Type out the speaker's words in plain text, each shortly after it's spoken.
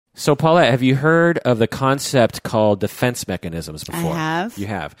So, Paulette, have you heard of the concept called defense mechanisms before? I have. You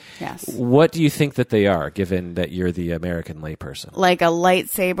have? Yes. What do you think that they are, given that you're the American layperson? Like a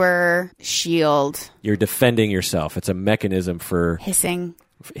lightsaber shield. You're defending yourself. It's a mechanism for... Hissing.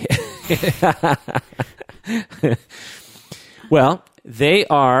 Well, they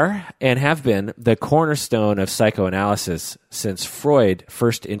are and have been the cornerstone of psychoanalysis since Freud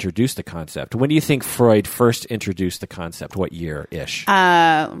first introduced the concept. When do you think Freud first introduced the concept? What year-ish?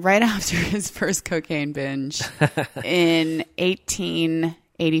 Right after his first cocaine binge in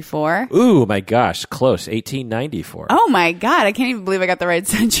 1884. Ooh, my gosh, close. 1894. Oh my God, I can't even believe I got the right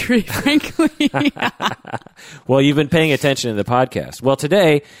century, frankly. Well, you've been paying attention to the podcast. Well,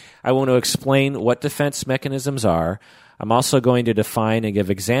 today I want to explain what defense mechanisms are. I'm also going to define and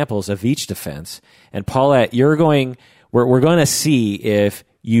give examples of each defense. And Paulette, we're going to see if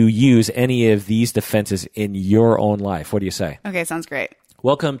you use any of these defenses in your own life. What do you say? Okay, sounds great.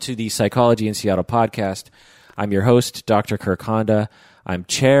 Welcome to the Psychology in Seattle podcast. I'm your host, Dr. Kirk Honda. I'm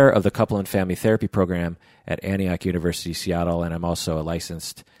chair of the Couple and Family Therapy Program at Antioch University, Seattle, and I'm also a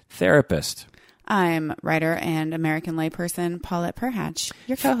licensed therapist. I'm writer and American layperson Paulette Perhatch,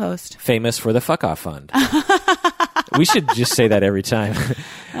 your co-host. Famous for the Fuck Off Fund. We should just say that every time.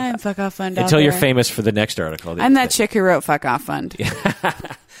 I'm Fuck Off Fund. Until you're famous for the next article. I'm that chick who wrote Fuck Off Fund.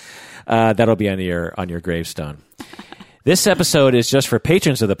 That'll be on your gravestone. This episode is just for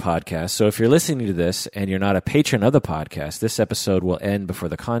patrons of the podcast, so if you're listening to this and you're not a patron of the podcast, this episode will end before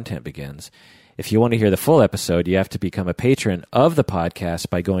the content begins. If you want to hear the full episode, you have to become a patron of the podcast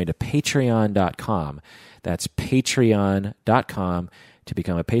by going to patreon.com. That's patreon.com to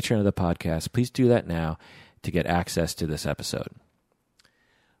become a patron of the podcast. Please do that now to get access to this episode.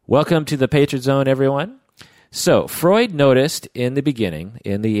 Welcome to the Patron Zone, everyone. So, Freud noticed in the beginning,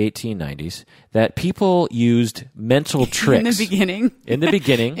 in the 1890s, that people used mental tricks. In the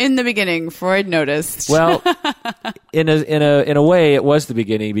beginning, Freud noticed. Well, in a way, it was the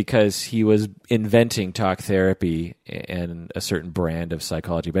beginning because he was inventing talk therapy and a certain brand of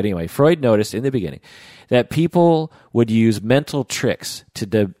psychology. But anyway, Freud noticed in the beginning that people would use mental tricks to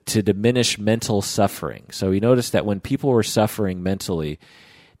diminish mental suffering. So he noticed that when people were suffering mentally,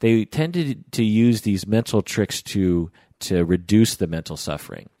 they tended to use these mental tricks to reduce the mental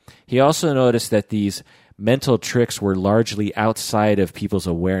suffering. He also noticed that these mental tricks were largely outside of people's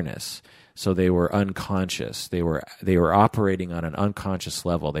awareness. So they were unconscious. They were operating on an unconscious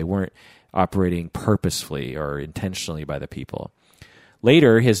level. They weren't operating purposefully or intentionally by the people.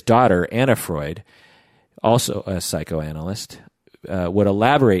 Later, his daughter, Anna Freud, also a psychoanalyst, would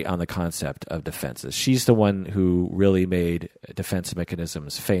elaborate on the concept of defenses. She's the one who really made defense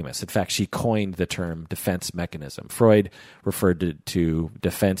mechanisms famous. In fact, she coined the term defense mechanism. Freud referred to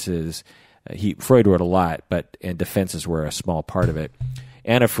defenses. Freud wrote a lot, and defenses were a small part of it.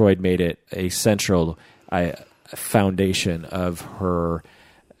 Anna Freud made it a central foundation of her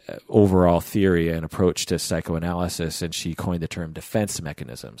overall theory and approach to psychoanalysis, and she coined the term defense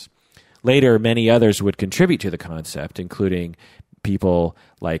mechanisms. Later, many others would contribute to the concept, including people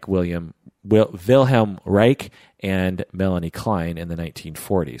like Wilhelm Reich and Melanie Klein in the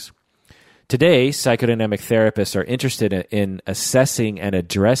 1940s. Today, psychodynamic therapists are interested in assessing and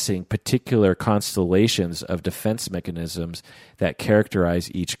addressing particular constellations of defense mechanisms that characterize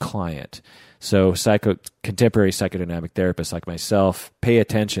each client. So contemporary psychodynamic therapists like myself pay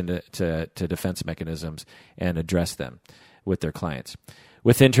attention to defense mechanisms and address them with their clients.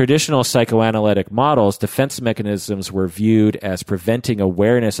 Within traditional psychoanalytic models, defense mechanisms were viewed as preventing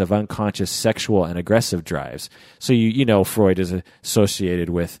awareness of unconscious sexual and aggressive drives. So you know Freud is associated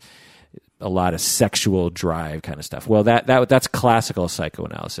with a lot of sexual drive kind of stuff. Well, that's classical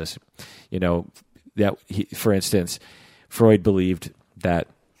psychoanalysis. For instance, Freud believed that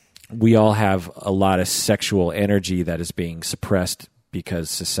we all have a lot of sexual energy that is being suppressed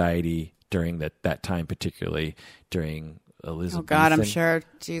because society during that time, particularly during Elizabethan. Oh God, I'm sure.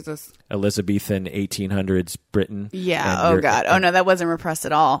 Jesus. Elizabethan 1800s Britain. Yeah. Oh God. Oh no, that wasn't repressed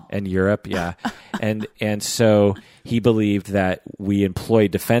at all. And Europe, yeah. and so he believed that we employed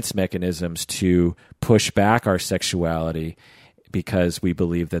defense mechanisms to push back our sexuality because we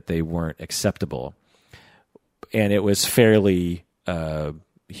believed that they weren't acceptable. And it was fairly,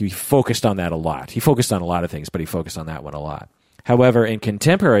 he focused on that a lot. He focused on a lot of things, but he focused on that one a lot. However, in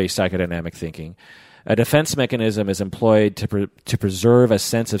contemporary psychodynamic thinking, a defense mechanism is employed to preserve a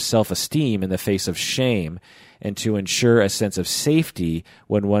sense of self-esteem in the face of shame and to ensure a sense of safety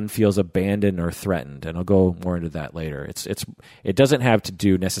when one feels abandoned or threatened. And I'll go more into that later. It doesn't have to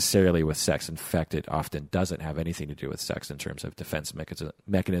do necessarily with sex. In fact, it often doesn't have anything to do with sex in terms of defense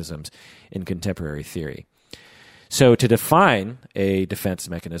mechanisms in contemporary theory. So to define a defense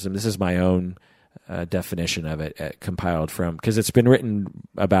mechanism, this is my own definition of it, compiled from, because it's been written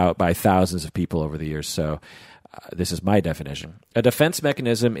about by thousands of people over the years. So this is my definition. A defense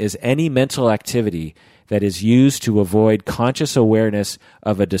mechanism is any mental activity that is used to avoid conscious awareness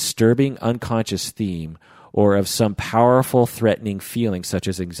of a disturbing unconscious theme or of some powerful threatening feeling such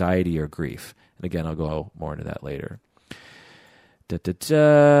as anxiety or grief. And again, I'll go more into that later.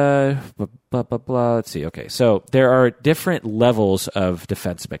 Blah, blah, blah. Let's see. Okay, so there are different levels of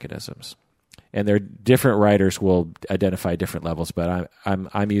defense mechanisms, and there different writers will identify different levels. But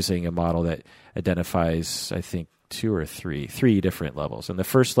I'm using a model that identifies, I think, three different levels. And the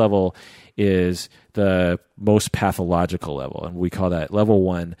first level is the most pathological level, and we call that level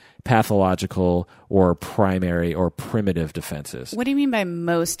 1, pathological or primary or primitive defenses. What do you mean by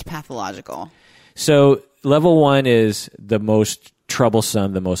most pathological? So level 1 is the most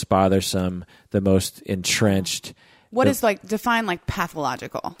troublesome, the most bothersome, the most entrenched. What is define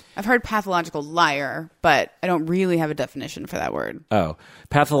pathological? I've heard pathological liar, but I don't really have a definition for that word. Oh,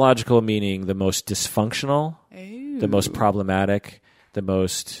 pathological meaning the most dysfunctional, the most problematic, the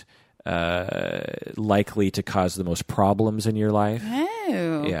most likely to cause the most problems in your life.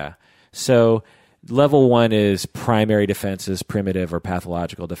 Oh. Yeah. So level 1 is primary defenses, primitive or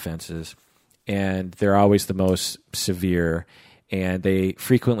pathological defenses, and they're always the most severe, and they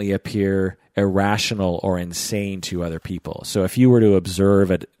frequently appear irrational or insane to other people. So if you were to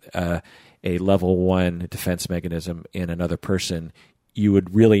observe a level 1 defense mechanism in another person, you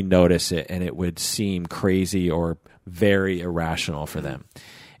would really notice it, and it would seem crazy or very irrational for them.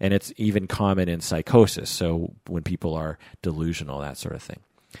 And it's even common in psychosis, so when people are delusional, that sort of thing.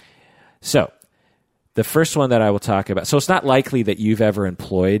 So the first one that I will talk about, so it's not likely that you've ever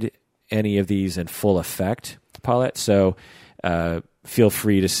employed any of these in full effect, Paulette, so feel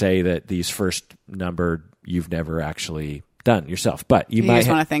free to say that these first numbered you've never actually done yourself, but you might just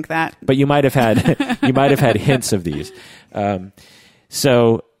want to think that. But you might have had hints of these.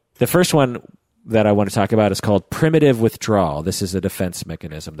 So the first one that I want to talk about is called primitive withdrawal. This is a defense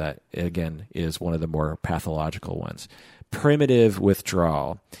mechanism that, again, is one of the more pathological ones. Primitive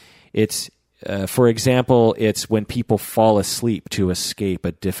withdrawal. It's for example, it's when people fall asleep to escape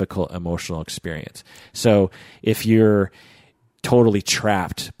a difficult emotional experience. So if you're totally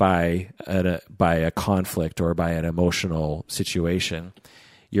trapped by a conflict or by an emotional situation,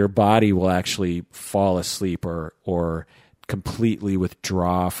 your body will actually fall asleep or completely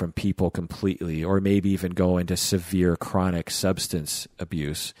withdraw from people completely, or maybe even go into severe chronic substance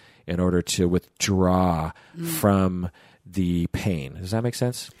abuse in order to withdraw from the pain. Does that make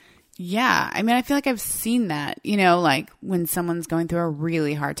sense? Yeah. I mean, I feel like I've seen that, like when someone's going through a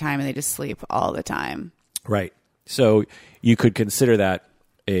really hard time and they just sleep all the time. Right. So you could consider that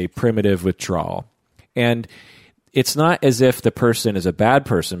a primitive withdrawal. And it's not as if the person is a bad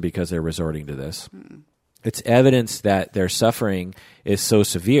person because they're resorting to this. It's evidence that their suffering is so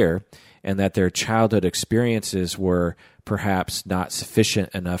severe and that their childhood experiences were perhaps not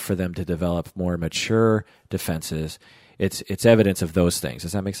sufficient enough for them to develop more mature defenses. It's evidence of those things.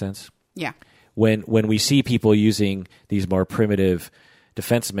 Does that make sense? Yeah. When we see people using these more primitive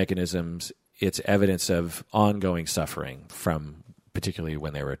defense mechanisms, it's evidence of ongoing suffering from particularly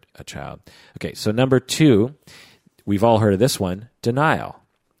when they were a child. Okay, so number 2, we've all heard of this one, denial.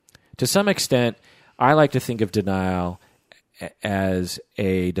 To some extent, I like to think of denial as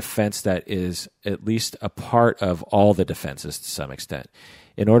a defense that is at least a part of all the defenses to some extent.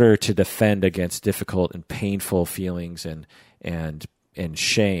 In order to defend against difficult and painful feelings and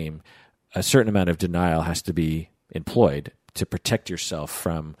shame, a certain amount of denial has to be employed to protect yourself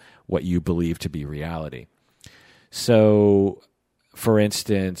from what you believe to be reality. So, for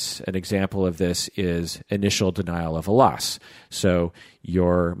instance, an example of this is initial denial of a loss. So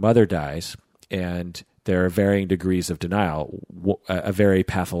your mother dies, and there are varying degrees of denial. A very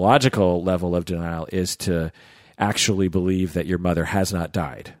pathological level of denial is to actually believe that your mother has not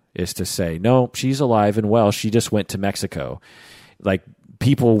died, is to say, no, she's alive and well, she just went to Mexico. Like,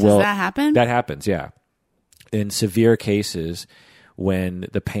 people will... Does that happen? That happens, yeah. In severe cases, when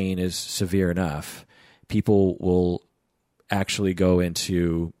the pain is severe enough, people will actually go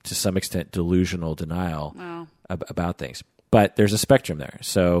into, to some extent, delusional denial about things. But there's a spectrum there.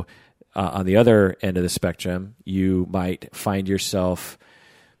 So on the other end of the spectrum, you might find yourself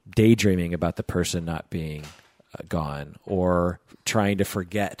daydreaming about the person not being gone, or trying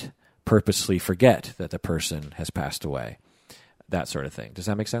to purposely forget that the person has passed away. That sort of thing. Does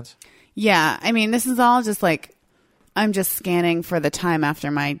that make sense? Yeah. I mean, this is all just like, I'm just scanning for the time after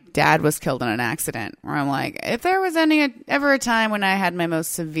my dad was killed in an accident, where I'm like, if there was ever a time when I had my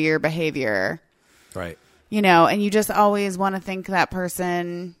most severe behavior, right, And you just always want to think that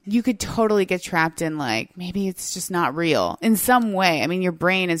person, you could totally get trapped in like, maybe it's just not real in some way. I mean, your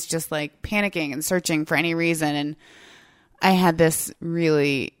brain is just like panicking and searching for any reason. And I had this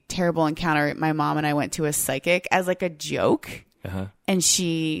really terrible encounter. My mom and I went to a psychic as like a joke. And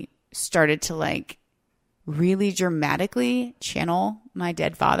she started to like really dramatically channel my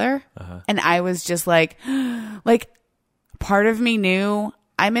dead father. And I was just like part of me knew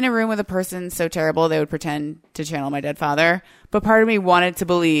I'm in a room with a person so terrible they would pretend to channel my dead father. But part of me wanted to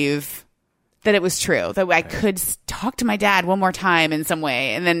believe that it was true, that I could talk to my dad one more time in some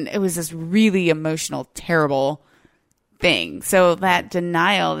way. And then it was this really emotional, terrible thing. So that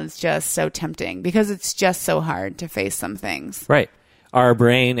denial is just so tempting because it's just so hard to face some things. Right. Our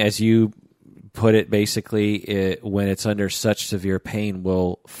brain, as you put it, basically, when it's under such severe pain,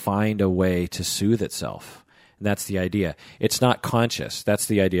 will find a way to soothe itself. And that's the idea. It's not conscious. That's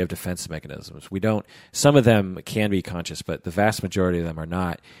the idea of defense mechanisms. Some of them can be conscious, but the vast majority of them are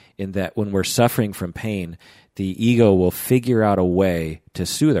not, in that when we're suffering from pain, the ego will figure out a way to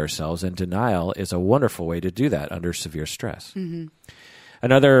soothe ourselves, and denial is a wonderful way to do that under severe stress.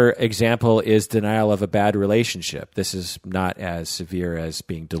 Another example is denial of a bad relationship. This is not as severe as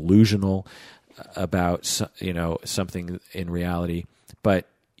being delusional about something in reality, but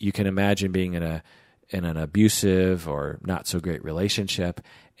you can imagine being in an abusive or not so great relationship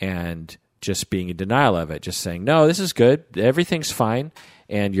and just being in denial of it, just saying, no, this is good, everything's fine,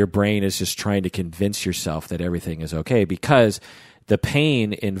 and your brain is just trying to convince yourself that everything is okay because the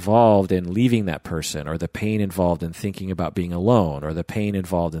pain involved in leaving that person, or the pain involved in thinking about being alone, or the pain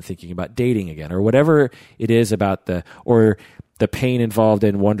involved in thinking about dating again, or whatever it is or the pain involved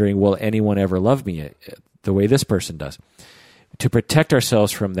in wondering, will anyone ever love me the way this person does? To protect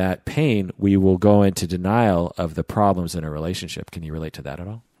ourselves from that pain, we will go into denial of the problems in a relationship. Can you relate to that at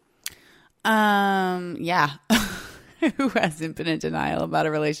all? Yeah. Who hasn't been in denial about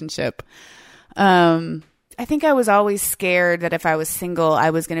a relationship? I think I was always scared that if I was single, I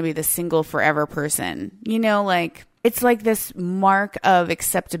was going to be the single forever person. It's like this mark of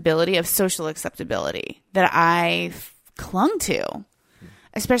acceptability, of social acceptability that I clung to,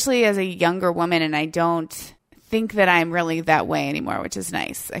 especially as a younger woman. And I don't think that I'm really that way anymore, which is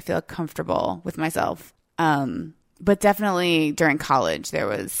nice. I feel comfortable with myself. But definitely during college, there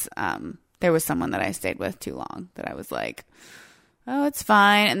was someone that I stayed with too long that I was like, oh, it's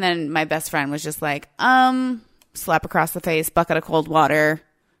fine. And then my best friend was just like, slap across the face, bucket of cold water,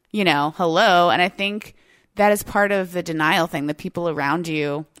 hello. And I think that is part of the denial thing, the people around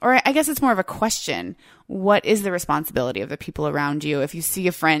you, or I guess it's more of a question. What is the responsibility of the people around you? If you see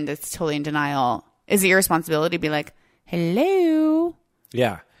a friend that's totally in denial, is it your responsibility to be like, hello?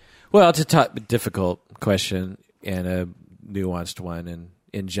 Yeah. Well, it's a difficult question and a nuanced one. And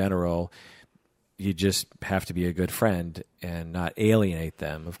in general, you just have to be a good friend and not alienate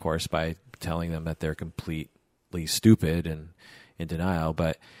them, of course, by telling them that they're completely stupid and in denial.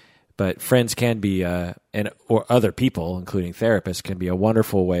 But friends can be, or other people, including therapists, can be a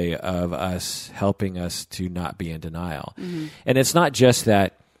wonderful way of us helping us to not be in denial. Mm-hmm. And it's not just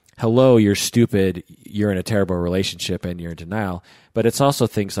that, hello, you're stupid, you're in a terrible relationship and you're in denial, but it's also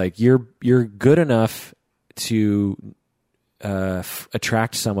things like you're good enough to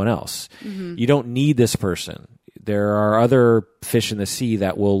attract someone else. Mm-hmm. You don't need this person. There are other fish in the sea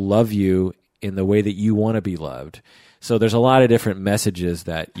that will love you in the way that you want to be loved. So there's a lot of different messages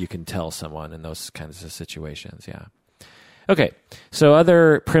that you can tell someone in those kinds of situations. Yeah. Okay. So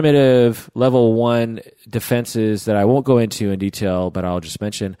other primitive level 1 defenses that I won't go into in detail, but I'll just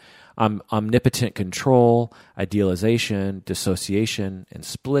mention omnipotent control, idealization, dissociation, and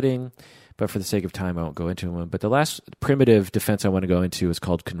splitting. But for the sake of time, I won't go into them. But the last primitive defense I want to go into is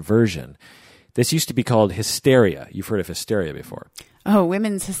called conversion. This used to be called hysteria. You've heard of hysteria before. Oh,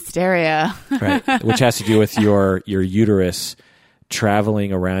 women's hysteria. Right, which has to do with your uterus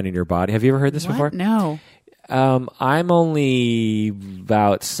traveling around in your body. Have you ever heard this before? No. I'm only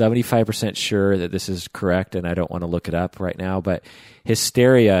about 75% sure that this is correct, and I don't want to look it up right now. But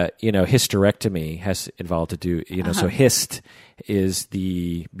hysteria, hysterectomy has involved to do, so hyst is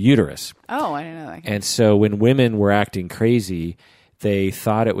the uterus. Oh, I didn't know that. And so when women were acting crazy, they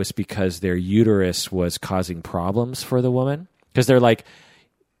thought it was because their uterus was causing problems for the woman. Because they're like,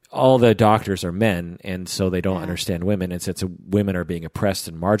 all the doctors are men, and so they don't understand women. And since women are being oppressed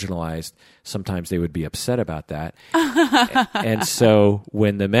and marginalized, sometimes they would be upset about that. And so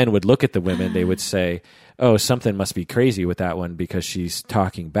when the men would look at the women, they would say, oh, something must be crazy with that one because she's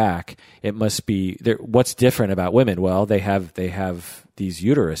talking back. It must be there. What's different about women? Well, they have these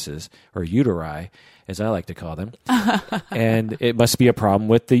uteruses or uteri, as I like to call them, and it must be a problem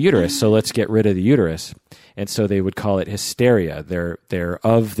with the uterus. So let's get rid of the uterus. And so they would call it hysteria. They're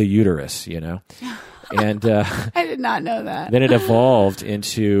of the uterus, And I did not know that. Then it evolved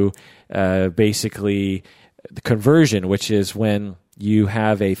into basically the conversion, which is when you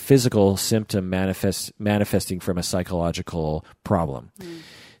have a physical symptom manifesting from a psychological problem.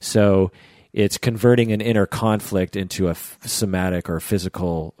 So it's converting an inner conflict into a somatic or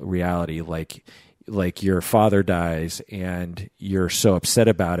physical reality, like your father dies and you're so upset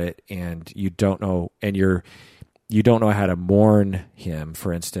about it and you don't know how to mourn him,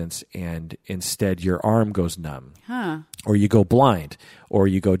 for instance, and instead your arm goes numb, or you go blind, or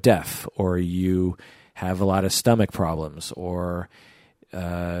you go deaf, or you have a lot of stomach problems, or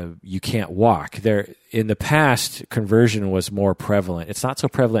you can't walk. In the past, conversion was more prevalent. It's not so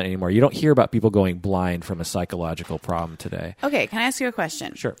prevalent anymore. You don't hear about people going blind from a psychological problem today. Okay, can I ask you a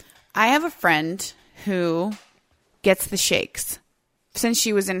question? Sure. I have a friend who gets the shakes since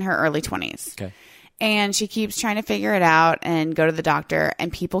she was in her early 20s. Okay. And she keeps trying to figure it out and go to the doctor,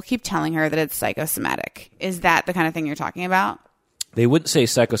 and people keep telling her that it's psychosomatic. Is that the kind of thing you're talking about? They wouldn't say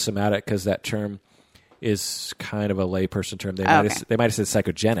psychosomatic because that term is kind of a layperson term. They might have said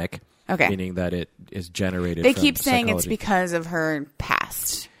psychogenic, meaning that it is generated They from keep saying psychology. it's because of her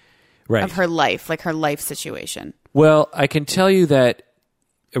past, right, of her life, like her life situation. Well, I can tell you that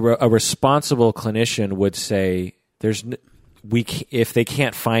a responsible clinician would say if they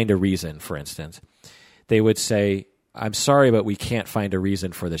can't find a reason, for instance, they would say, I'm sorry, but we can't find a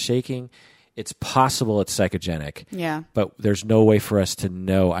reason for the shaking. It's possible it's psychogenic, but there's no way for us to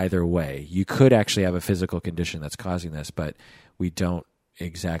know either way. You could actually have a physical condition that's causing this, but we don't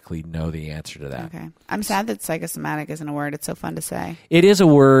exactly know the answer to that. Okay. I'm sad that psychosomatic isn't a word. It's so fun to say. It is a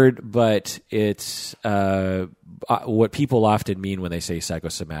word, but it's what people often mean when they say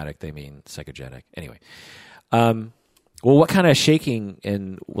psychosomatic, they mean psychogenic. Anyway. Well, what kind of shaking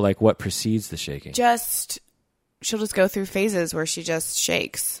and what precedes the shaking? She'll just go through phases where she just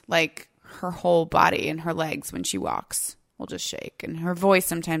shakes, like her whole body and her legs when she walks will just shake, and her voice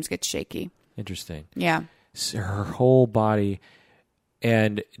sometimes gets shaky. Interesting. Yeah. So her whole body.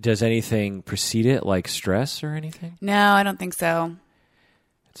 And does anything precede it, like stress or anything? No, I don't think so.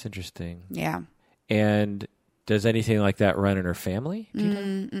 That's interesting. Yeah. And does anything like that run in her family? Do you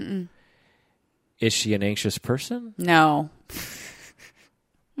know? Is she an anxious person? No.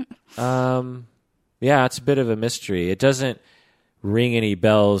 Yeah, it's a bit of a mystery. It doesn't ring any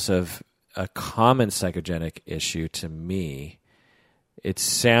bells of a common psychogenic issue to me. It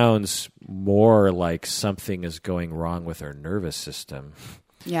sounds more like something is going wrong with her nervous system.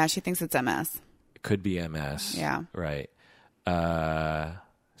 Yeah, she thinks it's MS. It could be MS. Yeah. Right.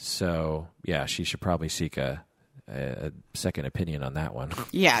 So, yeah, she should probably seek a second opinion on that one.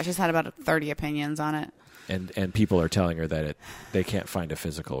 Yeah, she's had about 30 opinions on it. And people are telling her that they can't find a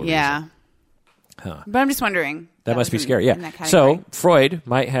physical reason. Yeah. Huh. But I'm just wondering. That must be scary, yeah. So Freud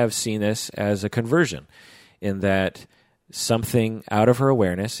might have seen this as a conversion in that something out of her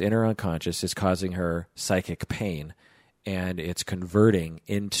awareness, in her unconscious, is causing her psychic pain, and it's converting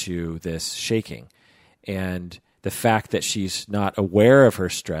into this shaking. And the fact that she's not aware of her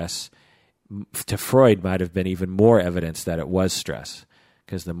stress, to Freud, might have been even more evidence that it was stress.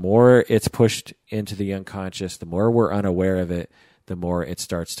 Because the more it's pushed into the unconscious, the more we're unaware of it, the more it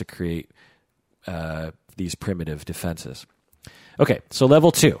starts to create these primitive defenses. Okay, so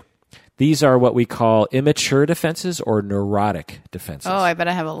level 2. These are what we call immature defenses or neurotic defenses. Oh, I bet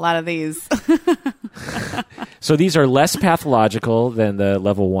I have a lot of these. So these are less pathological than the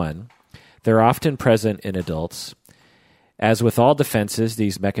level 1. They're often present in adults. As with all defenses,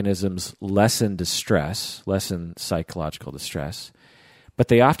 these mechanisms lessen distress, lessen psychological distress, but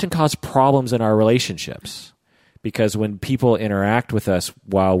they often cause problems in our relationships. Because when people interact with us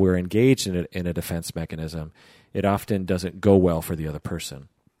while we're engaged in a defense mechanism, it often doesn't go well for the other person.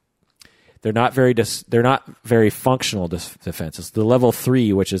 They're not very functional defenses. The level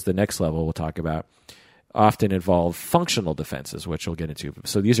 3, which is the next level we'll talk about, often involve functional defenses, which we'll get into.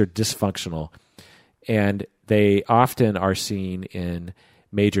 So these are dysfunctional, and they often are seen in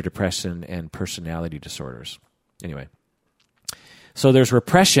major depression and personality disorders. Anyway. So there's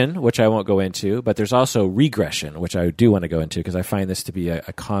repression, which I won't go into, but there's also regression, which I do want to go into because I find this to be a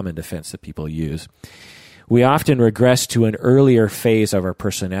common defense that people use. We often regress to an earlier phase of our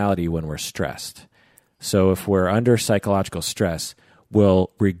personality when we're stressed. So if we're under psychological stress,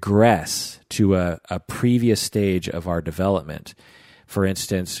 we'll regress to a previous stage of our development. For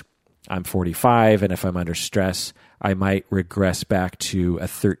instance, I'm 45, and if I'm under stress, I might regress back to a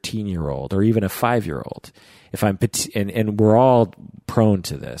 13-year-old or even a 5-year-old. If I'm and we're all prone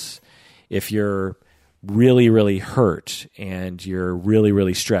to this. If you're really, really hurt and you're really,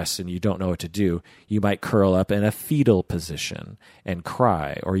 really stressed and you don't know what to do, you might curl up in a fetal position and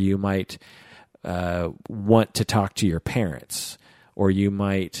cry, or you might want to talk to your parents, or you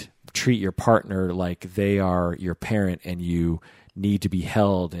might treat your partner like they are your parent and you need to be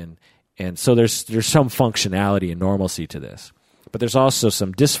held. And so there's some functionality and normalcy to this. But there's also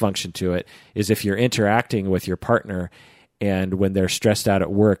some dysfunction to it, is if you're interacting with your partner and when they're stressed out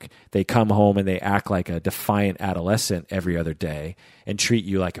at work, they come home and they act like a defiant adolescent every other day and treat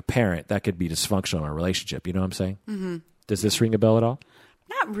you like a parent, that could be dysfunctional in a relationship. You know what I'm saying? Mm-hmm. Does this ring a bell at all?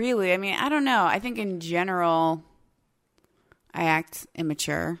 Not really. I mean, I don't know. I think in general, I act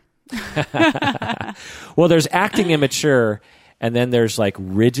immature. Well, there's acting immature, and then there's like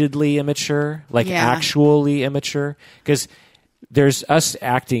rigidly immature, like actually immature. Because there's us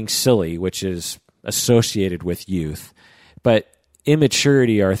acting silly, which is associated with youth. But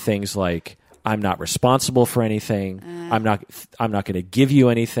immaturity are things like, I'm not responsible for anything. I'm not going to give you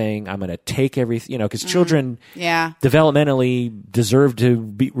anything. I'm going to take everything, because children developmentally deserve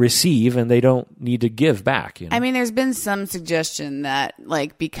to receive, and they don't need to give back. I mean, there's been some suggestion that,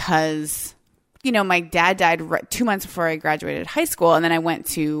 like, because, my dad died 2 months before I graduated high school, and then I went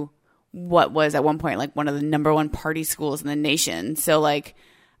to what was at one point like one of the number one party schools in the nation. So, like,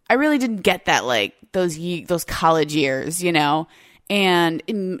 I really didn't get that, like, those college years, and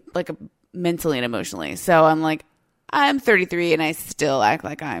mentally and emotionally. So I'm like, I'm 33 and I still act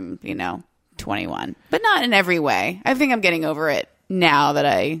like I'm, 21, but not in every way. I think I'm getting over it now that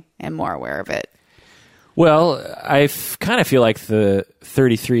I am more aware of it. Well, I kind of feel like the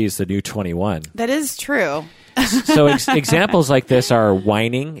 33 is the new 21. That is true. So examples like this are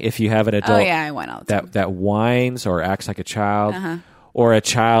whining. If you have an adult I whine all the time. that whines or acts like a child, or a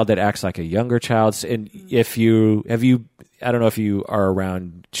child that acts like a younger child. And if you I don't know if you are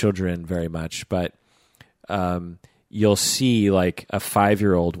around children very much, but you'll see like a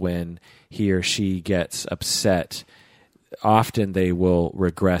 5-year-old when he or she gets upset. Often they will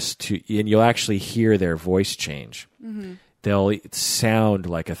regress to, and you'll actually hear their voice change. Mm-hmm. They'll sound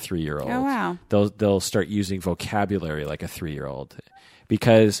like a 3-year-old. Oh, wow. They'll start using vocabulary like a 3-year-old,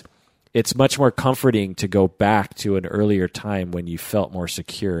 because it's much more comforting to go back to an earlier time when you felt more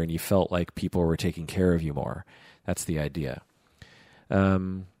secure and you felt like people were taking care of you more. That's the idea.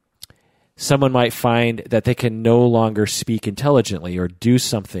 Someone might find that they can no longer speak intelligently or do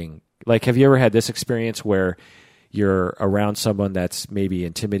something. Like, have you ever had this experience where you're around someone that's maybe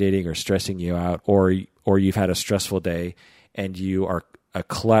intimidating or stressing you out, or you've had a stressful day and you are a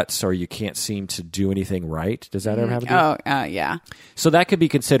klutz, or you can't seem to do anything right? Does that ever happen to you? Oh, yeah. So that could be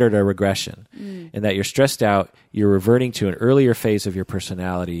considered a regression, in that you're stressed out, you're reverting to an earlier phase of your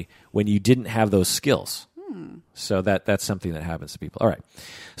personality when you didn't have those skills. So that's something that happens to people. All right.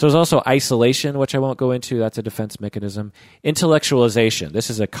 So there's also isolation, which I won't go into. That's a defense mechanism. Intellectualization. This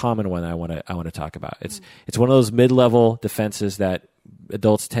is a common one I want to talk about. It's one of those mid-level defenses that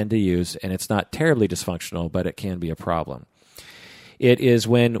adults tend to use, and it's not terribly dysfunctional, but it can be a problem. It is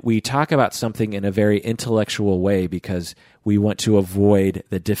when we talk about something in a very intellectual way because we want to avoid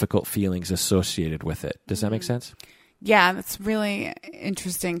the difficult feelings associated with it. Does that make sense? Yeah, that's really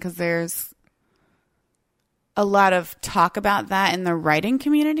interesting because there's a lot of talk about that in the writing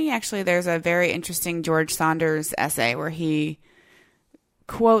community. Actually, there's a very interesting George Saunders essay where he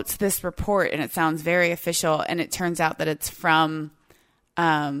quotes this report, and it sounds very official, and it turns out that it's from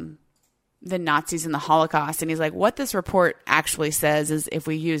the Nazis and the Holocaust. And he's like, what this report actually says is if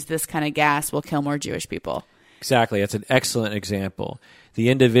we use this kind of gas, we'll kill more Jewish people. Exactly. That's an excellent example. The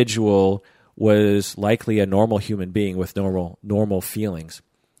individual was likely a normal human being with normal feelings,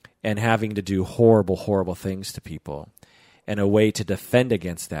 and having to do horrible, horrible things to people. And a way to defend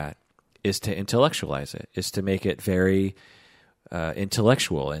against that is to intellectualize it, is to make it very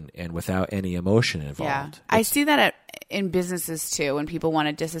intellectual and without any emotion involved. Yeah. I see that in businesses too, when people want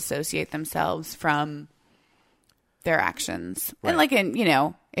to disassociate themselves from their actions. Right. And like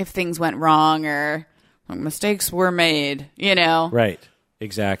if things went wrong or mistakes were made, Right.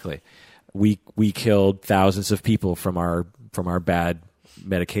 Exactly. We killed thousands of people from our bad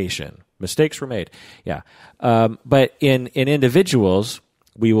medication. Mistakes were made. Yeah. But in individuals,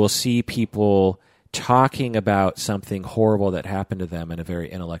 we will see people talking about something horrible that happened to them in a very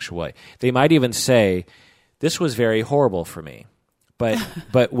intellectual way. They might even say, this was very horrible for me.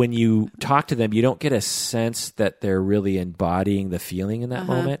 But when you talk to them, you don't get a sense that they're really embodying the feeling in that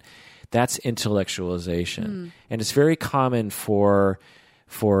moment. That's intellectualization. And it's very common for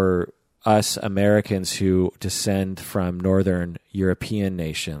for us Americans who descend from Northern European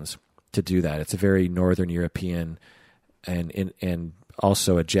nations to do that. It's a very Northern European and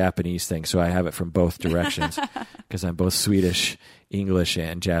also a Japanese thing. So I have it from both directions because I'm both Swedish, English,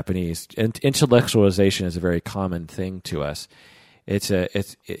 and Japanese. And intellectualization is a very common thing to us. It's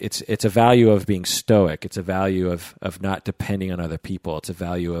a value of being stoic. It's a value of not depending on other people. It's a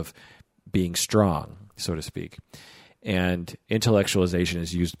value of being strong, so to speak. And intellectualization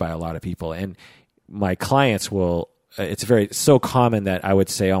is used by a lot of people. And my clients will, it's so common that I would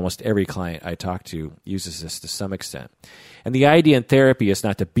say almost every client I talk to uses this to some extent. And the idea in therapy is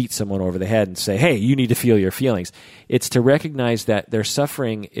not to beat someone over the head and say, hey, you need to feel your feelings. It's to recognize that their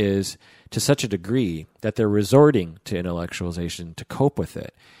suffering is to such a degree that they're resorting to intellectualization to cope with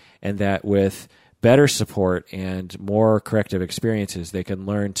it. And that with better support and more corrective experiences, they can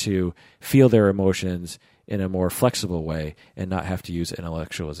learn to feel their emotions in a more flexible way and not have to use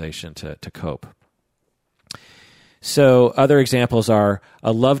intellectualization to cope. So other examples are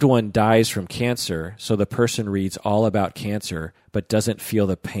a loved one dies from cancer, so the person reads all about cancer but doesn't feel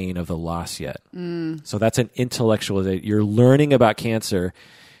the pain of the loss yet. So that's an intellectualization. You're learning about cancer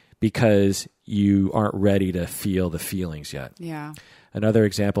because you aren't ready to feel the feelings yet. Yeah. Another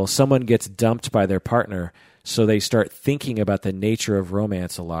example, someone gets dumped by their partner, so they start thinking about the nature of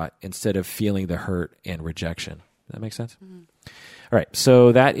romance a lot instead of feeling the hurt and rejection. Does that make sense? Mm-hmm. All right,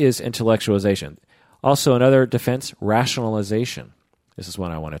 so that is intellectualization. Also, another defense, rationalization. This is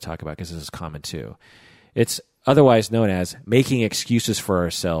one I want to talk about because this is common too. It's otherwise known as making excuses for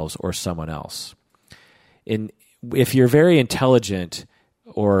ourselves or someone else. If you're very intelligent,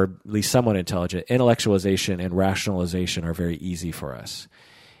 or at least somewhat intelligent, intellectualization and rationalization are very easy for us.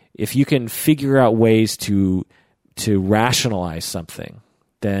 If you can figure out ways to rationalize something,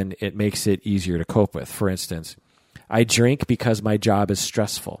 then it makes it easier to cope with. For instance, I drink because my job is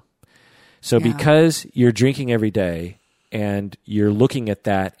stressful. So because you're drinking every day and you're looking at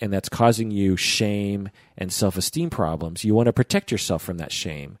that and that's causing you shame and self-esteem problems, you want to protect yourself from that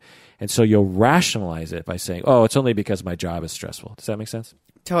shame. And so you'll rationalize it by saying, oh, it's only because my job is stressful. Does that make sense?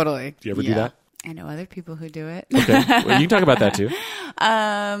 Totally. Do you ever do that? I know other people who do it. Okay. Well, you can talk about that too.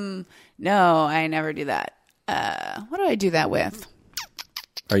 No, I never do that. What do I do that with?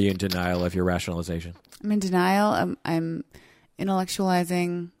 Are you in denial of your rationalization? I'm in denial. I'm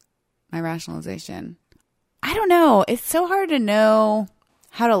intellectualizing my rationalization. I don't know. It's so hard to know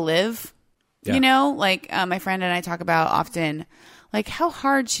how to live. Yeah. You know, like my friend and I talk about often, like how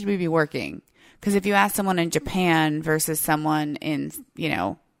hard should we be working? Because if you ask someone in Japan versus someone in,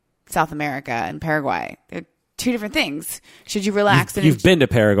 South America and Paraguay, they're two different things. Should you relax? You've been to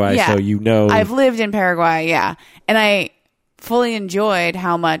Paraguay, so you know. I've lived in Paraguay, yeah. And I fully enjoyed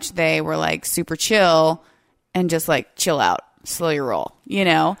how much they were like super chill and just like chill out, slow your roll,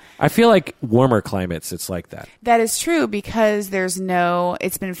 I feel like warmer climates, it's like that. That is true because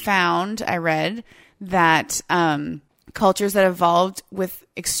it's been found, I read, that cultures that evolved with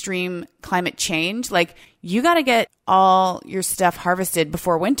extreme climate change, like you got to get all your stuff harvested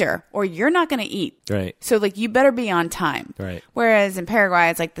before winter or you're not going to eat. Right. So like you better be on time. Right. Whereas in Paraguay,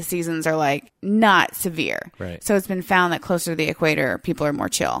 it's like the seasons are like not severe. Right. So it's been found that closer to the equator, people are more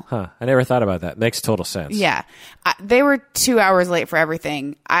chill. Huh. I never thought about that. Makes total sense. Yeah. They were 2 hours late for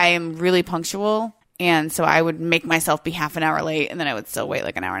everything. I am really punctual. And so I would make myself be half an hour late, and then I would still wait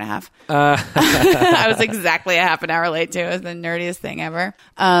like an hour and a half. I was exactly a half an hour late, too. It was the nerdiest thing ever.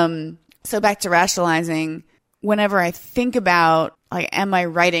 So back to rationalizing, whenever I think about, like, am I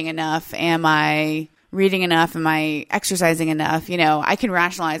writing enough? Am I reading enough? Am I exercising enough? I can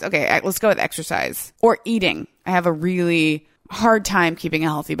rationalize, okay, let's go with exercise. Or eating. I have a really hard time keeping a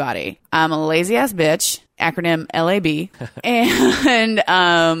healthy body. I'm a lazy-ass bitch, acronym LAB.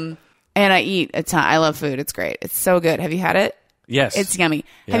 And I eat a ton. I love food. It's great. It's so good. Have you had it? Yes. It's yummy.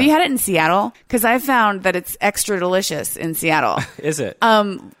 Yeah. Have you had it in Seattle? Because I found that it's extra delicious in Seattle. Is it?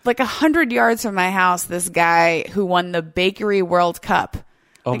 Like 100 yards from my house, this guy who won the Bakery World Cup.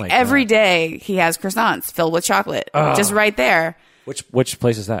 Oh my God. Every day he has croissants filled with chocolate. Just right there. Which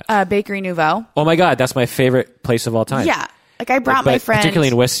place is that? Bakery Nouveau. Oh my God. That's my favorite place of all time. Yeah. Like I brought my friend. Particularly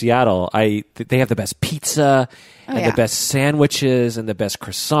in West Seattle, they have the best pizza and the best sandwiches and the best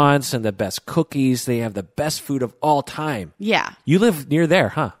croissants and the best cookies. They have the best food of all time. Yeah. You live near there,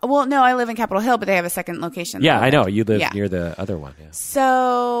 huh? Well, no, I live in Capitol Hill, but they have a second location. Yeah, I know. You live near the other one. Yeah.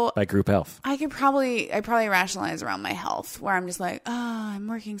 So by Group Health. I probably rationalize around my health where I'm just like, oh, I'm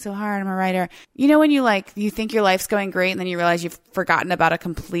working so hard. I'm a writer. When you think your life's going great and then you realize you've forgotten about a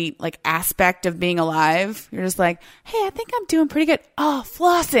complete like aspect of being alive. You're just like, hey, I think I'm doing pretty good. Oh,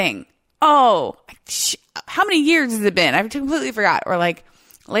 flossing. Oh, how many years has it been? I completely forgot. Or like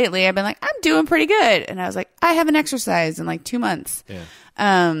lately I've been like, I'm doing pretty good. And I was like, I haven't exercised in like 2 months. Yeah.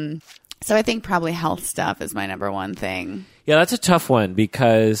 So I think probably health stuff is my number one thing. Yeah, that's a tough one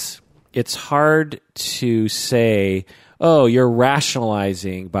because it's hard to say, oh, you're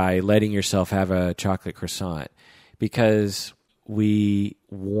rationalizing by letting yourself have a chocolate croissant, because we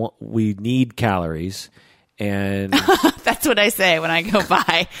need calories. And that's what I say when I go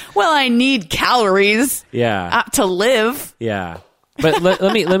by. Well, I need calories to live. Yeah. But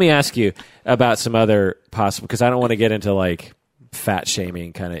let me ask you about some other possible, because I don't want to get into like fat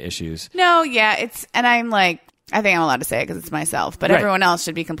shaming kind of issues. No, yeah, and I'm like, I think I'm allowed to say it because it's myself, but everyone else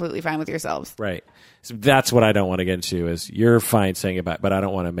should be completely fine with yourselves. Right. So that's what I don't want to get into, is you're fine saying about it, but I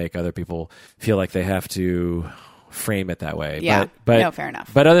don't want to make other people feel like they have to frame it that way. Yeah. But no, fair enough.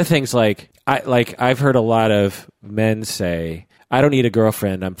 But other things I've heard a lot of men say, I don't need a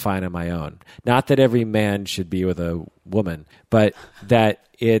girlfriend, I'm fine on my own. Not that every man should be with a woman, but that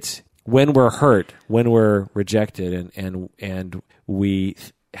it's when we're hurt, when we're rejected, and we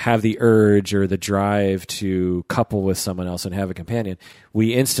have the urge or the drive to couple with someone else and have a companion,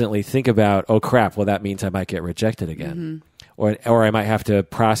 we instantly think about, oh crap, well that means I might get rejected again. Mm-hmm. Or I might have to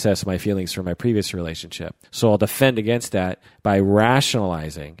process my feelings from my previous relationship. So I'll defend against that by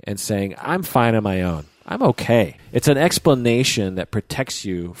rationalizing and saying, I'm fine on my own. I'm okay. It's an explanation that protects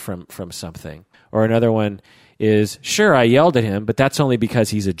you from something. Or another one is, sure, I yelled at him, but that's only because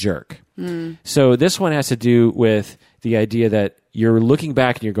he's a jerk. So this one has to do with the idea that you're looking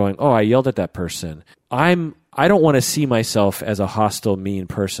back and you're going, oh, I yelled at that person. I don't want to see myself as a hostile, mean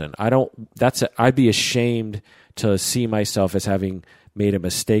person. I'd be ashamed to see myself as having made a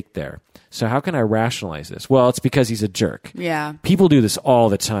mistake there. So how can I rationalize this? Well, it's because he's a jerk. Yeah. People do this all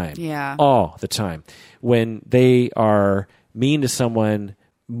the time. Yeah. All the time. When they are mean to someone,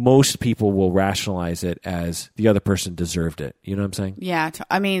 most people will rationalize it as the other person deserved it. You know what I'm saying? Yeah.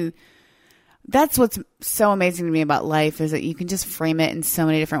 I mean, that's what's so amazing to me about life, is that you can just frame it in so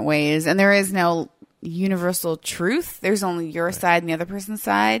many different ways. And there is no universal truth. There's only your side and the other person's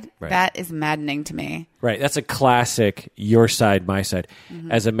side. Right. That is maddening to me. Right. That's a classic your side, my side.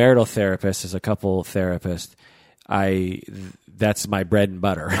 Mm-hmm. As a marital therapist, as a couple therapist, that's my bread and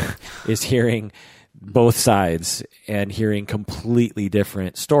butter is hearing both sides and hearing completely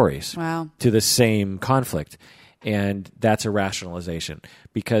different stories to the same conflict. And that's a rationalization,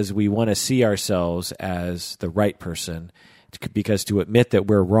 because we want to see ourselves as the right person, because to admit that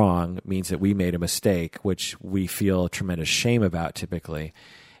we're wrong means that we made a mistake, which we feel tremendous shame about typically,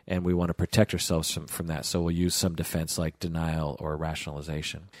 and we want to protect ourselves from that. So we'll use some defense like denial or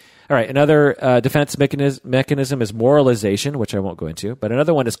rationalization. All right, another defense mechanism is moralization, which I won't go into, but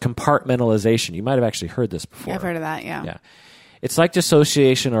another one is compartmentalization. You might have actually heard this before. Yeah, I've heard of that, yeah. It's like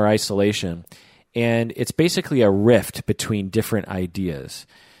dissociation or isolation, and it's basically a rift between different ideas.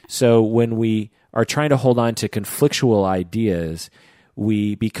 So when we are trying to hold on to conflictual ideas,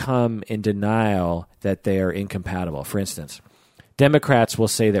 we become in denial that they are incompatible. For instance, Democrats will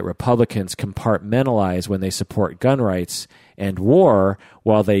say that Republicans compartmentalize when they support gun rights and war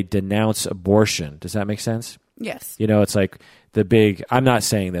while they denounce abortion. Does that make sense? Yes. You know, it's like the big, I'm not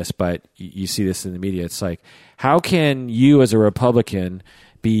saying this, but you see this in the media. It's like, how can you as a Republican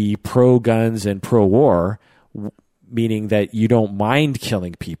be pro-guns and pro-war, meaning that you don't mind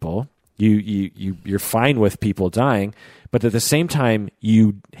killing people, you're fine with people dying, but at the same time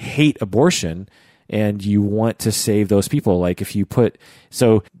you hate abortion and you want to save those people. Like if you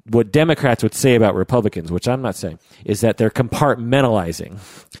so what Democrats would say about Republicans, which I'm not saying, is that they're compartmentalizing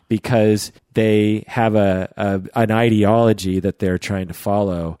because they have an ideology that they're trying to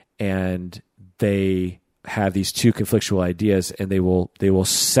follow, and they have these two conflictual ideas, and they will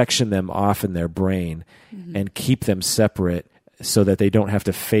section them off in their brain and keep them separate so that they don't have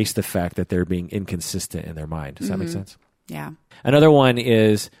to face the fact that they're being inconsistent in their mind. Does that make sense? Yeah. Another one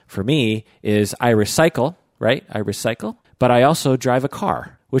is, for me, is I recycle, right? I recycle, but I also drive a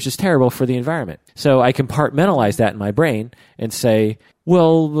car, which is terrible for the environment. So I compartmentalize that in my brain and say,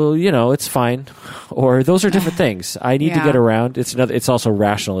 well, you know, it's fine. Or those are different things. I need to get around. It's also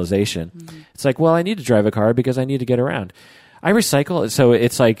rationalization. It's like, well, I need to drive a car because I need to get around. I recycle. So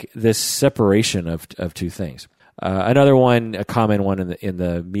it's like this separation of two things. Another one, a common one in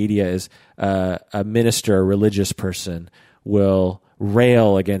the media is a minister, a religious person, will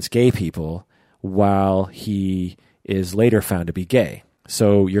rail against gay people while he is later found to be gay.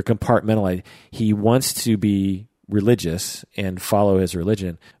 So you're compartmentalized. He wants to be religious and follow his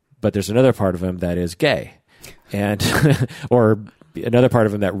religion, but there's another part of him that is gay, and or another part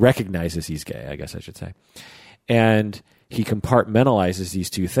of him that recognizes he's gay, I guess I should say. And he compartmentalizes these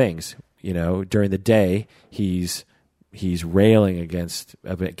two things. You know, during the day, he's he's railing against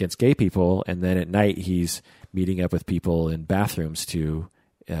gay people, and then at night he's meeting up with people in bathrooms to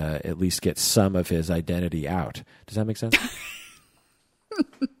at least get some of his identity out. Does that make sense?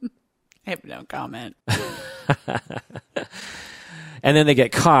 I have no comment. And then they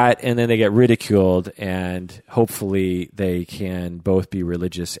get caught, and then they get ridiculed, and hopefully they can both be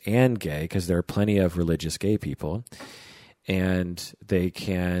religious and gay, because there are plenty of religious gay people, and they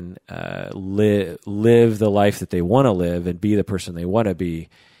can live the life that they want to live and be the person they want to be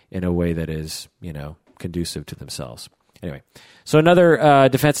in a way that is, conducive to themselves. Anyway, so another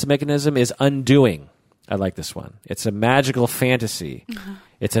defense mechanism is undoing. I like this one. It's a magical fantasy. Uh-huh.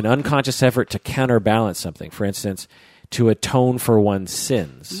 It's an unconscious effort to counterbalance something. For instance, to atone for one's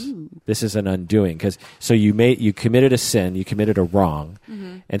sins. Ooh. This is an undoing, because you committed a sin, you committed a wrong,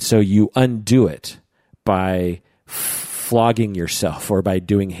 and so you undo it by flogging yourself, or by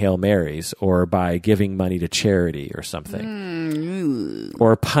doing Hail Marys, or by giving money to charity or something,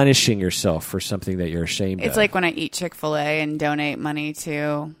 or punishing yourself for something that you're ashamed of. It's like when I eat Chick-fil-A and donate money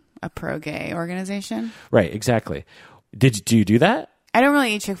to a pro-gay organization. Right, exactly. Do you do that? I don't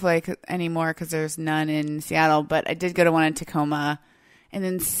really eat Chick-fil-A anymore because there's none in Seattle, but I did go to one in Tacoma and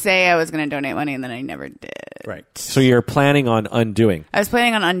then say I was going to donate money, and then I never did. Right. So you're planning on undoing. I was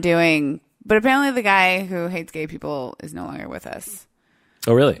planning on undoing, but apparently the guy who hates gay people is no longer with us.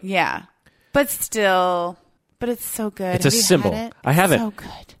 Oh, really? Yeah. But still, it's so good. It's a symbol. I haven't. So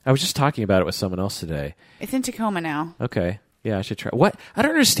good. I was just talking about it with someone else today. It's in Tacoma now. Okay. Yeah, I should try. What? I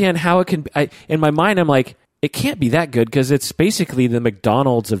don't understand how it can be. In my mind, I'm like, it can't be that good because it's basically the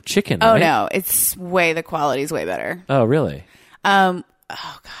McDonald's of chicken, right? Oh, no. The quality's way better. Oh, really? Oh,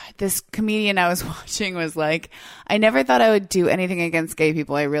 God. This comedian I was watching was like, I never thought I would do anything against gay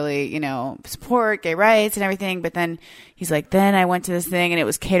people. I really, support gay rights and everything. But then he's like, then I went to this thing and it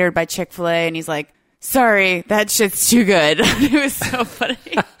was catered by Chick-fil-A. And he's like, sorry, that shit's too good. It was so funny.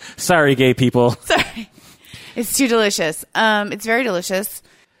 Sorry, gay people. Sorry. It's too delicious. It's very delicious.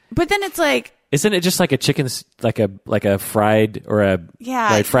 But then it's like, isn't it just like a chicken, like a fried or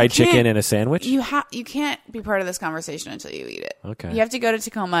a fried chicken in a sandwich? You can't be part of this conversation until you eat it. Okay. You have to go to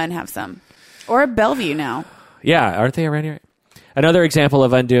Tacoma and have some, or Bellevue now. Yeah, aren't they around here? Another example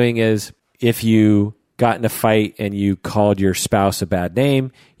of undoing is if you got in a fight and you called your spouse a bad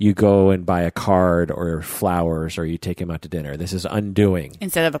name, you go and buy a card or flowers, or you take him out to dinner. This is undoing.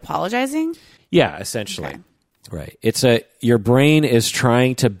 Instead of apologizing? Yeah, essentially. Okay. Right. Your brain is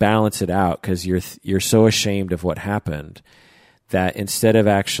trying to balance it out because you're so ashamed of what happened that instead of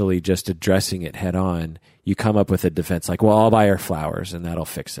actually just addressing it head on, you come up with a defense like, well, I'll buy her flowers and that'll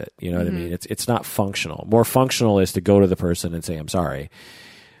fix it. You know what I mean? It's not functional. More functional is to go to the person and say, I'm sorry.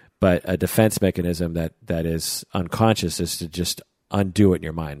 But a defense mechanism that is unconscious is to just undo it in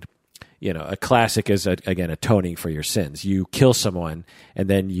your mind. A classic is, again, atoning for your sins. You kill someone, and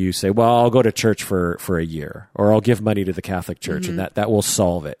then you say, well, I'll go to church for a year, or I'll give money to the Catholic Church, and that will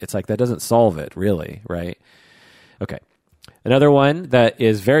solve it. It's like, that doesn't solve it, really, right? Okay. Another one that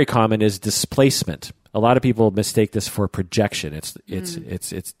is very common is displacement. A lot of people mistake this for projection.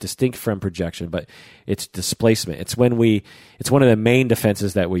 It's distinct from projection, but it's displacement. It's one of the main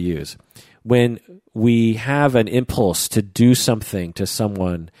defenses that we use. When we have an impulse to do something to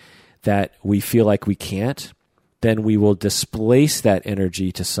someone that we feel like we can't, then we will displace that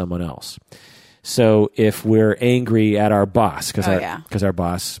energy to someone else. So if we're angry at our boss because our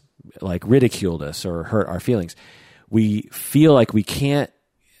boss ridiculed us or hurt our feelings, we feel like we can't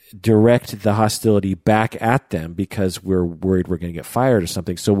direct the hostility back at them because we're worried we're going to get fired or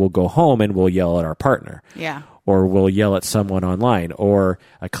something. So we'll go home and we'll yell at our partner. Yeah. Or we'll yell at someone online. Or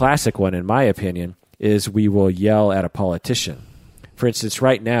a classic one, in my opinion, is we will yell at a politician. For instance,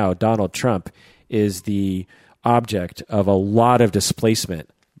 right now, Donald Trump is the object of a lot of displacement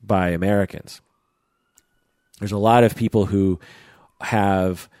by Americans. There's a lot of people who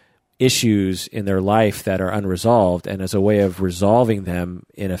have issues in their life that are unresolved, and as a way of resolving them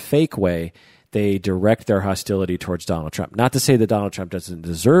in a fake way, they direct their hostility towards Donald Trump. Not to say that Donald Trump doesn't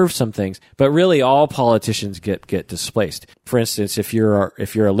deserve some things, but really all politicians get displaced. For instance, if you're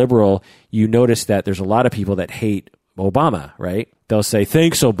a liberal, you notice that there's a lot of people that hate Obama, right? They'll say,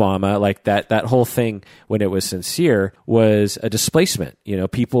 thanks, Obama. Like that whole thing, when it was sincere, was a displacement.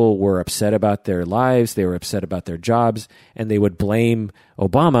 People were upset about their lives. They were upset about their jobs, and they would blame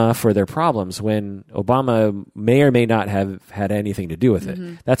Obama for their problems when Obama may or may not have had anything to do with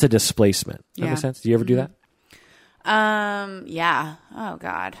it. That's a displacement. Does that make sense? Do you ever do that? Yeah. Oh,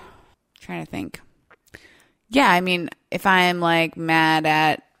 God. I'm trying to think. Yeah. I mean, if I'm mad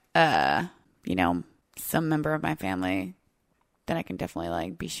at, some member of my family, then I can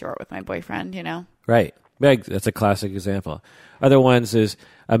definitely be short with my boyfriend, Right. That's a classic example. Other ones is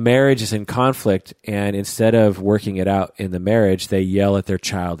a marriage is in conflict, and instead of working it out in the marriage, they yell at their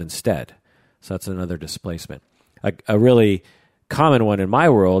child instead. So that's another displacement. A really common one in my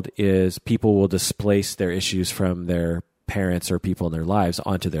world is people will displace their issues from their parents or people in their lives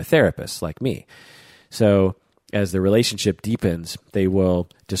onto their therapists, like me. So as the relationship deepens, they will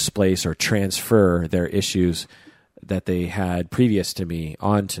displace or transfer their issues that they had previous to me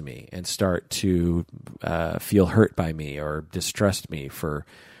onto me and start to feel hurt by me or distrust me for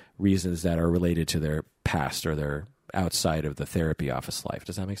reasons that are related to their past or their outside of the therapy office life.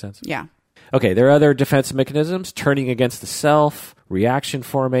 Does that make sense? Yeah. Okay, there are other defense mechanisms: turning against the self, reaction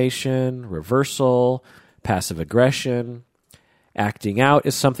formation, reversal, passive aggression. Acting out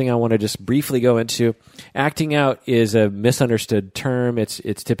is something I want to just briefly go into. Acting out is a misunderstood term. It's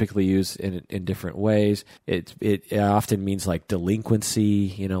typically used in different ways. It often means like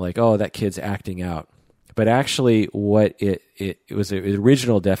delinquency, like, oh, that kid's acting out. But actually what it was, the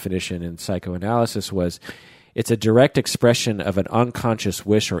original definition in psychoanalysis was, it's a direct expression of an unconscious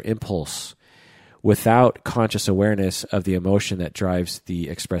wish or impulse without conscious awareness of the emotion that drives the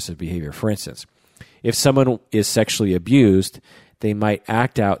expressive behavior. For instance, if someone is sexually abused, they might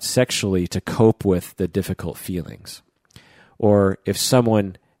act out sexually to cope with the difficult feelings. Or if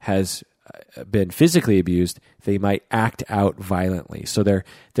someone has been physically abused, they might act out violently. So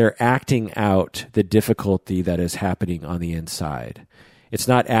they're acting out the difficulty that is happening on the inside. It's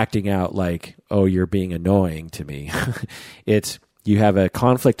not acting out like, oh, you're being annoying to me. It's you have a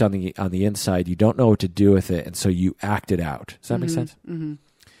conflict on the inside. You don't know what to do with it, and so you act it out. Does that make sense? Mm-hmm.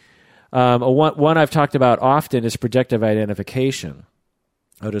 One I've talked about often is projective identification.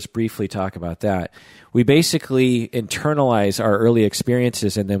 I'll just briefly talk about that. We basically internalize our early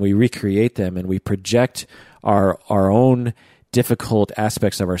experiences and then we recreate them, and we project our own difficult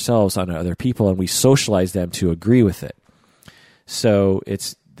aspects of ourselves on other people, and we socialize them to agree with it. So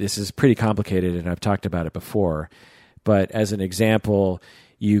this is pretty complicated, and I've talked about it before. But as an example,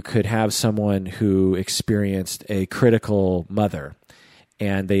 you could have someone who experienced a critical mother,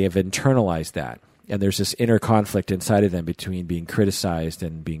 and they have internalized that. And there's this inner conflict inside of them between being criticized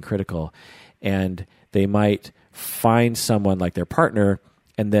and being critical. And they might find someone like their partner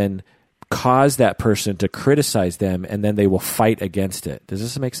and then cause that person to criticize them, and then they will fight against it. Does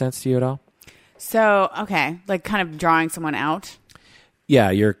this make sense to you at all? So, okay, like kind of drawing someone out?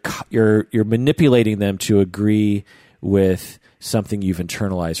 Yeah, you're manipulating them to agree with something you've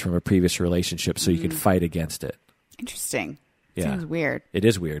internalized from a previous relationship so you can fight against it. Interesting. Yeah. Seems weird. It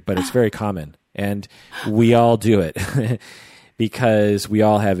is weird, but it's very common. And we all do it because we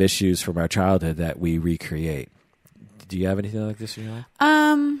all have issues from our childhood that we recreate. Do you have anything like this in your life?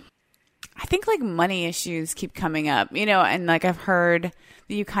 I think like money issues keep coming up, and like I've heard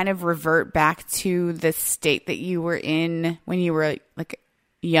that you kind of revert back to the state that you were in when you were like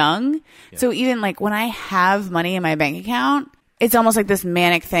young. Yeah. So even like when I have money in my bank account, it's almost like this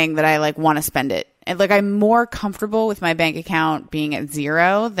manic thing that I like want to spend it. And like I'm more comfortable with my bank account being at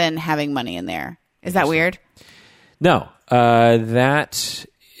zero than having money in there. Is that weird? No, that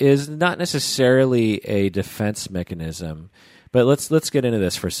is not necessarily a defense mechanism. But let's get into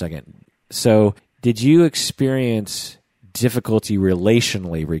this for a second. So, did you experience difficulty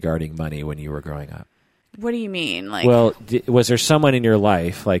relationally regarding money when you were growing up? What do you mean? Like, well, was there someone in your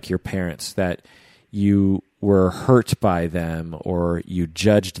life, like your parents, that you were hurt by them, or you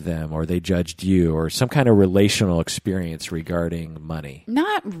judged them, or they judged you, or some kind of relational experience regarding money?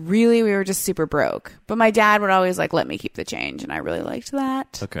 Not really. We were just super broke. But my dad would always like let me keep the change, and I really liked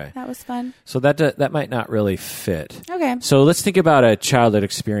that. Okay. That was fun. So that might not really fit. Okay. So let's think about a childhood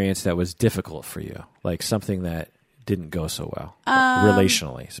experience that was difficult for you, like something that didn't go so well,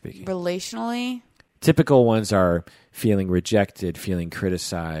 relationally speaking. Relationally? Typical ones are feeling rejected, feeling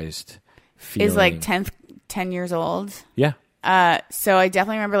criticized, Is like 10 years old. Yeah. So I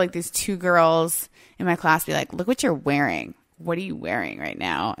definitely remember like these two girls in my class be like, look what you're wearing. What are you wearing right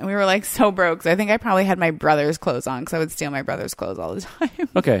now? And we were like so broke. So I think I probably had my brother's clothes on because I would steal my brother's clothes all the time.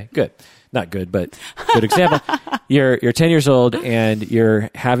 Okay, good. Not good, but good example. You're 10 years old and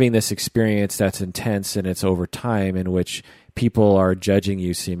you're having this experience that's intense, and it's over time, in which people are judging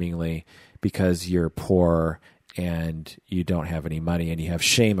you seemingly because you're poor and you don't have any money, and you have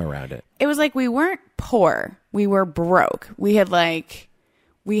shame around it. It was like we weren't poor. We were broke. We had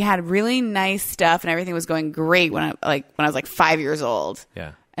really nice stuff, and everything was going great when I was like 5 years old.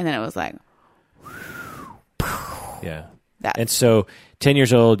 Yeah. And then it was like, yeah. And so 10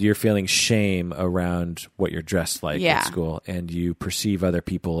 years old, you're feeling shame around what you're dressed like at school, and you perceive other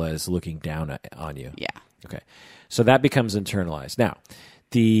people as looking down on you. Yeah. Okay. So that becomes internalized. Now,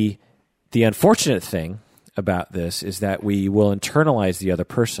 the unfortunate thing about this is that we will internalize the other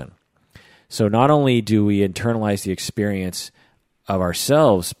person. So not only do we internalize the experience of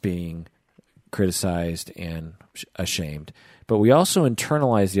ourselves being criticized and ashamed, but we also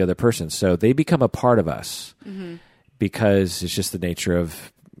internalize the other person. So they become a part of us because it's just the nature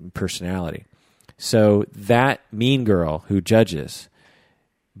of personality. So that mean girl who judges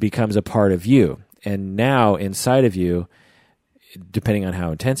becomes a part of you. And now inside of you, depending on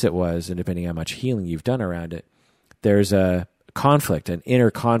how intense it was and depending on how much healing you've done around it, there's a conflict, an inner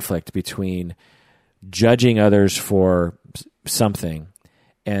conflict between judging others for something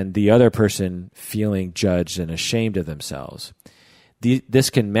and the other person feeling judged and ashamed of themselves. This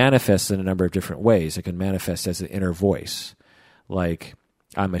can manifest in a number of different ways. It can manifest as an inner voice, like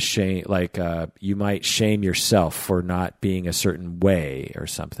I'm ashamed, like you might shame yourself for not being a certain way or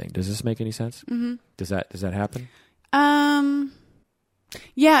something. Does this make any sense? Mm-hmm. Does that happen?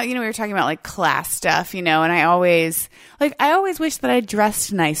 Yeah, we were talking about like class stuff, and I always wish that I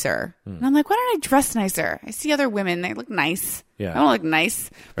dressed nicer. And I'm like, why don't I dress nicer? I see other women, they look nice. Yeah. I don't look nice.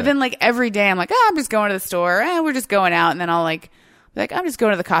 But then like every day I'm like, I'm just going to the store. We're just going out. And then I'll be like, I'm just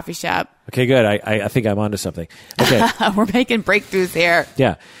going to the coffee shop. Okay, good. I think I'm onto something. Okay. We're making breakthroughs here.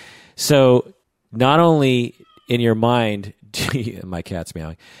 Yeah. So not only in your mind, my cat's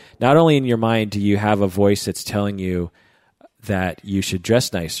meowing, not only in your mind do you have a voice that's telling you that you should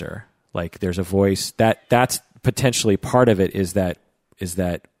dress nicer. Like there's a voice that's potentially part of it is that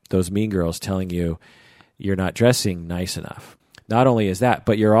those mean girls telling you you're not dressing nice enough. Not only is that,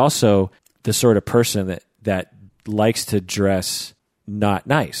 but you're also the sort of person that likes to dress not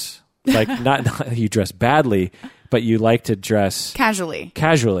nice. Like not you dress badly, but you like to dress casually.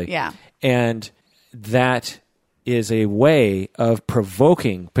 Yeah. And that is a way of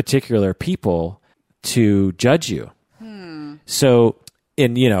provoking particular people to judge you. So,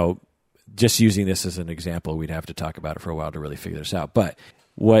 just using this as an example, we'd have to talk about it for a while to really figure this out. But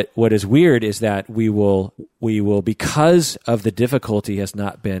what is weird is that we will because of the difficulty has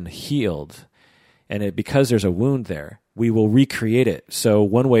not been healed, and because there's a wound there, we will recreate it. So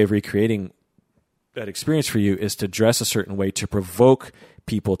one way of recreating that experience for you is to dress a certain way to provoke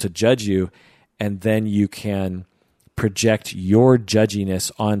people to judge you, and then you can project your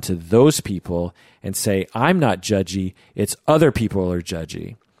judginess onto those people and say, I'm not judgy, it's other people are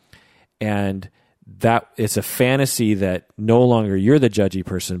judgy. And that it's a fantasy that no longer you're the judgy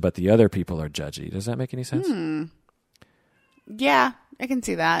person, but the other people are judgy. Does that make any sense? Yeah, I can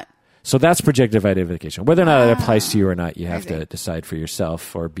see that. So that's projective identification. Whether or not it applies to you or not, you have to decide for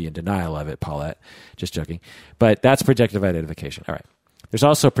yourself or be in denial of it, Paulette. Just joking. But that's projective identification. All right. There's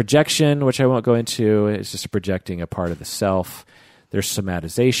also projection, which I won't go into. It's just projecting a part of the self. There's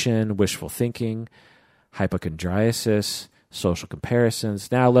somatization, wishful thinking, hypochondriasis, social comparisons.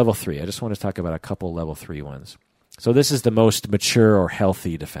 Now, level 3. I just want to talk about a couple level 3 ones. So this is the most mature or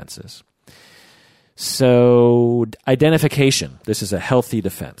healthy defenses. So identification. This is a healthy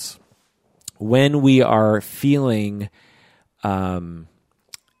defense. When we are feeling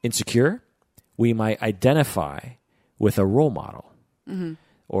insecure, we might identify with a role model.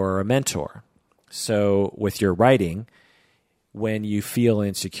 Or a mentor. So with your writing, when you feel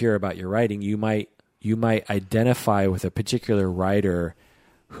insecure about your writing, you might identify with a particular writer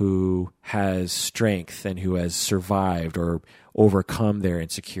who has strength and who has survived or overcome their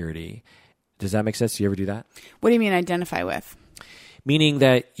insecurity. Does that make sense? Do you ever do that? What do you mean identify with? Meaning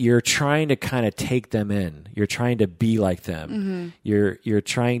that you're trying to kind of take them in. You're trying to be like them. You're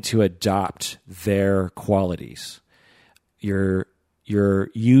trying to adopt their qualities. You're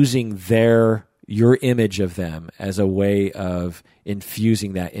using your image of them as a way of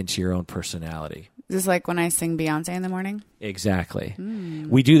infusing that into your own personality. Is this like when I sing Beyonce in the morning? Exactly.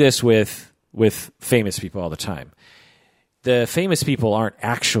 We do this with famous people all the time. The famous people aren't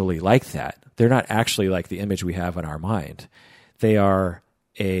actually like that. They're not actually like the image we have in our mind. They are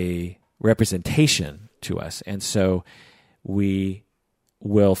a representation to us. And so we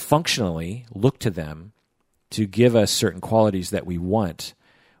will functionally look to them to give us certain qualities that we want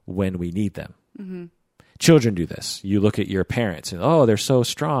when we need them. Children do this. You look at your parents and, they're so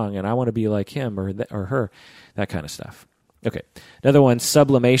strong and I want to be like him or her, that kind of stuff. Okay. Another one,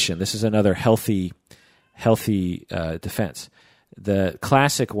 sublimation. This is another healthy defense. The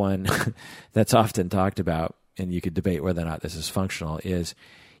classic one that's often talked about, and you could debate whether or not this is functional, is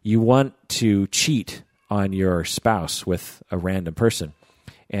you want to cheat on your spouse with a random person.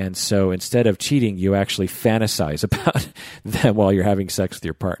 And so instead of cheating, you actually fantasize about them while you're having sex with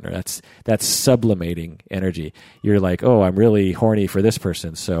your partner. That's sublimating energy. You're like, I'm really horny for this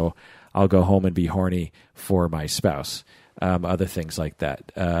person, so I'll go home and be horny for my spouse. Other things like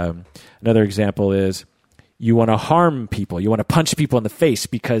that. Another example is you want to harm people. You want to punch people in the face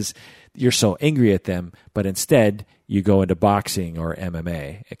because you're so angry at them, but instead you go into boxing or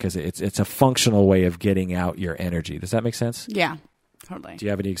MMA because it's a functional way of getting out your energy. Does that make sense? Yeah, totally. Do you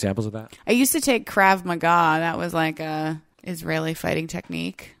have any examples of that? I used to take Krav Maga. That was like a Israeli fighting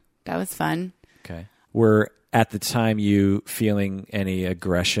technique. That was fun. Okay. Were at the time you feeling any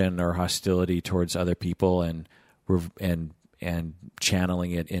aggression or hostility towards other people and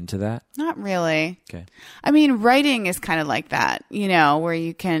channeling it into that? Not really. Okay. I mean, writing is kind of like that, where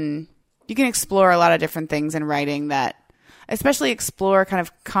you can explore a lot of different things in writing that, especially explore kind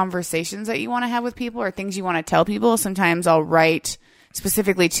of conversations that you want to have with people or things you want to tell people. Sometimes I'll write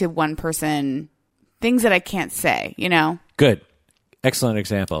specifically to one person things that I can't say, Good. Excellent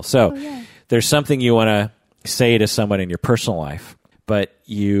example. So there's something you want to say to someone in your personal life, but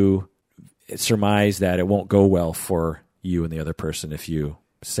you surmise that it won't go well for you and the other person if you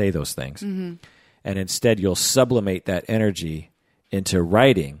say those things. Mm-hmm. And instead you'll sublimate that energy into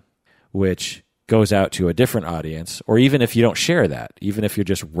writing, which goes out to a different audience, or even if you don't share that, even if you're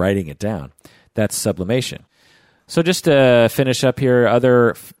just writing it down, that's sublimation. So just to finish up here,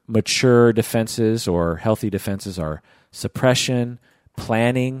 other mature defenses or healthy defenses are suppression,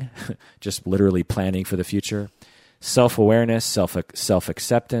 planning, just literally planning for the future, self-awareness,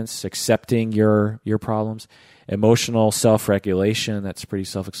 self-acceptance, accepting your problems, emotional self-regulation, that's pretty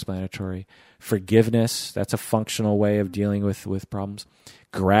self-explanatory, forgiveness, that's a functional way of dealing with problems,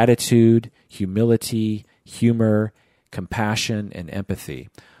 gratitude, humility, humor, compassion, and empathy.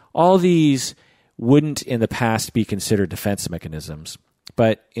 All these wouldn't in the past be considered defense mechanisms,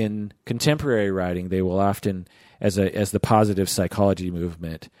 but in contemporary writing, they will often, as the positive psychology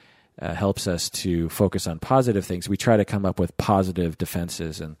movement helps us to focus on positive things, we try to come up with positive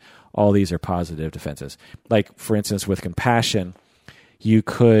defenses, and all these are positive defenses. Like, for instance, with compassion, you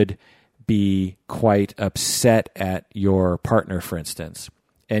could be quite upset at your partner, for instance,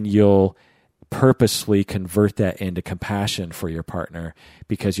 and you'll purposely convert that into compassion for your partner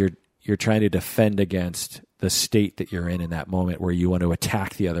because you're trying to defend against the state that you're in that moment where you want to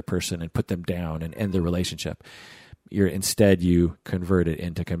attack the other person and put them down and end the relationship. Instead, you convert it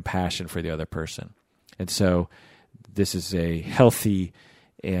into compassion for the other person. And so this is a healthy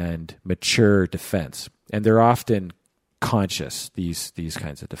and mature defense. And they're often conscious, these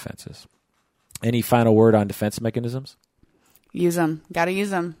kinds of defenses. Any final word on defense mechanisms? Use them. Got to use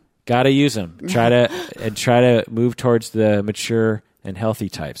them. Got to use them. Try to move towards the mature and healthy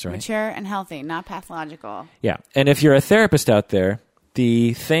types, right? Mature and healthy, not pathological. Yeah. And if you're a therapist out there,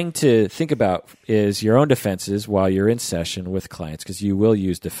 the thing to think about is your own defenses while you're in session with clients, because you will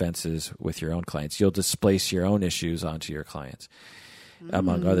use defenses with your own clients. You'll displace your own issues onto your clients,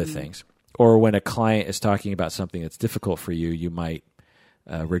 among other things. Or when a client is talking about something that's difficult for you, you might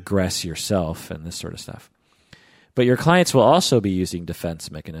regress yourself and this sort of stuff. But your clients will also be using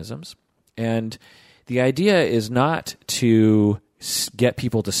defense mechanisms. And the idea is not to get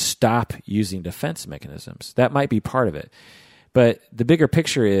people to stop using defense mechanisms. That might be part of it. But the bigger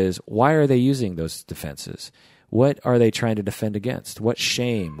picture is, why are they using those defenses? What are they trying to defend against? What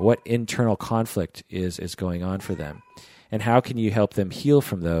shame, what internal conflict is going on for them? And how can you help them heal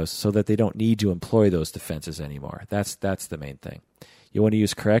from those so that they don't need to employ those defenses anymore? That's the main thing. You want to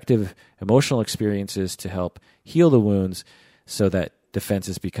use corrective emotional experiences to help heal the wounds so that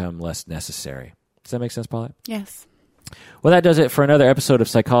defenses become less necessary. Does that make sense, Paulette? Yes. Well, that does it for another episode of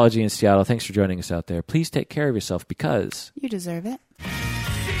Psychology in Seattle. Thanks for joining us out there. Please take care of yourself because you deserve it.